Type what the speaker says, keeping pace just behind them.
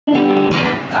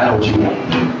I know what you want.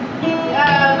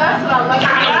 Yeah, that's what I'm looking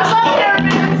for. I love hearing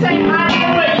men say, I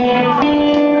know what you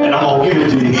want. And I'm gonna give it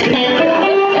to you.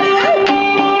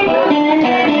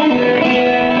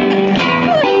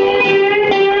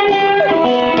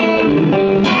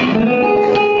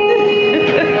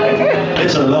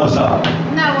 It's a love song.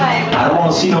 No way. I don't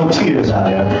want to see no tears out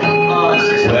there.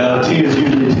 Well, tears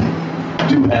usually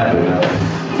do happen.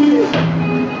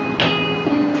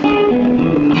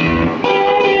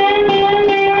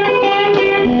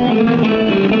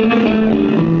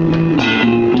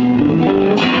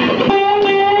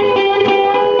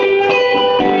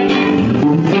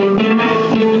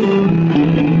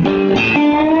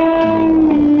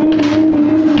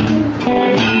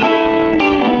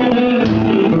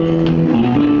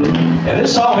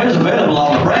 This song is available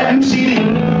on the brand new CD. You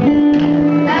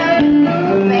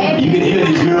can hear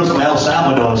these girls from El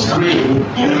Salvador scream.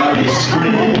 Everybody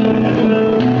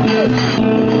scream.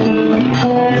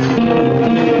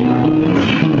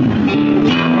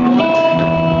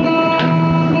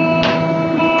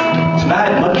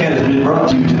 Tonight, Mudcat has been brought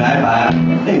to you tonight by,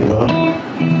 hey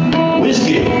bro,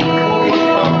 whiskey.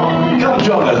 Come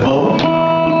join us, Bo.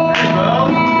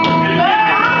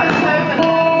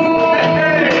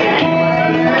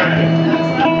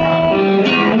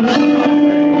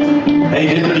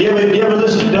 Hey, you ever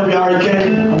listen to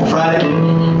WREK on Friday?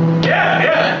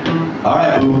 Yeah. All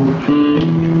right, boo.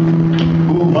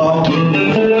 Boo, ball.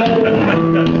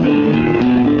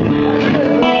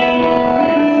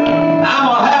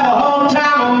 I'ma have a whole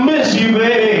time to miss you,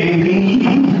 baby.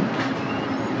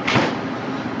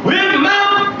 With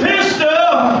my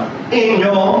pistol in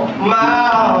your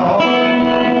mouth.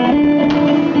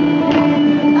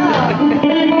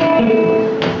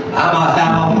 I'ma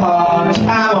have a hard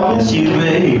time to miss you,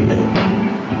 baby.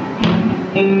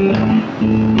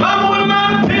 I'm with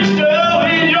my pistol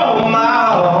in your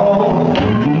mouth.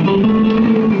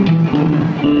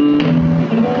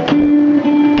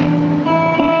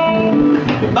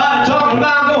 Your body talking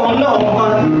about going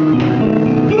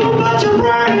nowhere. You got your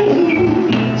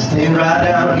brain staying right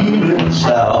down here in the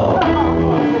south.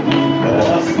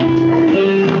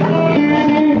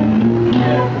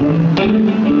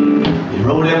 You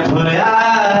roll them pretty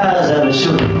eyes and the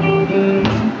sugar.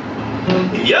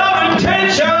 Your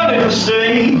intention is to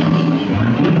stay.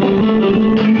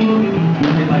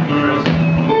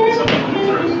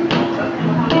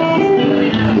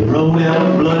 You roll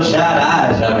them bloodshot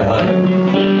eyes at me, honey.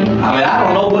 I mean, I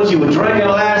don't know what you were drinking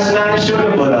last night,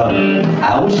 sugar, but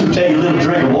I wish you'd take a little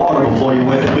drink of water before you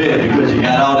went to bed because you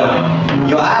got all the,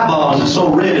 your eyeballs are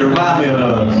so red it remind me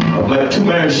of like two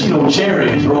maraschino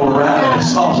cherries rolling around in the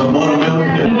sauce of buttermilk.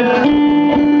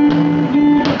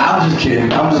 I'm just kidding.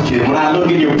 When I look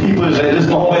at your peoples at this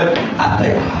moment, I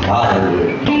think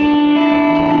Hollywood.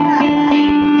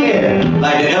 Yeah,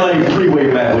 like the LA freeway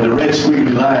map with the red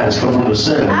squiggly lines come from the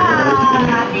center. You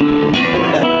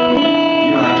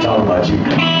know I'm talking about you.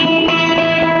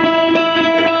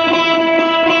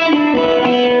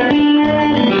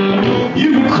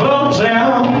 You can close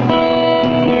down.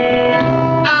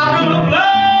 I'm gonna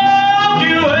blow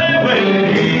you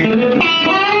away.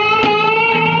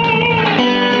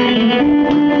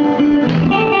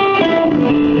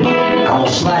 I'm gonna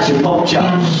slice your pork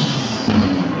chops.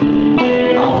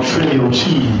 I'm gonna trim your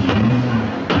cheese.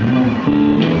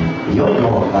 You're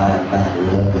gonna find my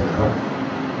love, huh?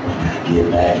 When I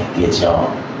get back and get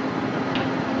y'all.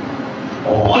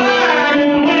 Oh,